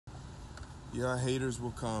Yeah, haters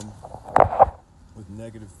will come with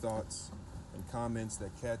negative thoughts and comments that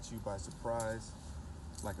catch you by surprise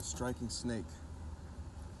like a striking snake.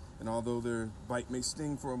 And although their bite may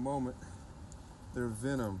sting for a moment, their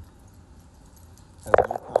venom has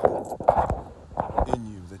no power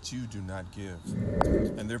in you that you do not give.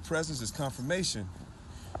 And their presence is confirmation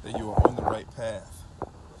that you are on the right path.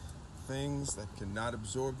 Things that cannot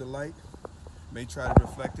absorb the light may try to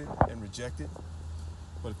reflect it and reject it,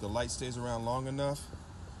 but if the light stays around long enough,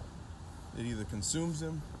 it either consumes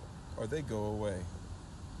them or they go away.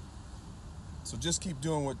 So just keep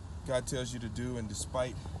doing what God tells you to do, and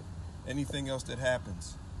despite anything else that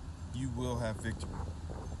happens, you will have victory.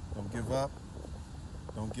 Don't give up.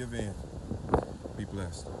 Don't give in. Be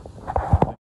blessed.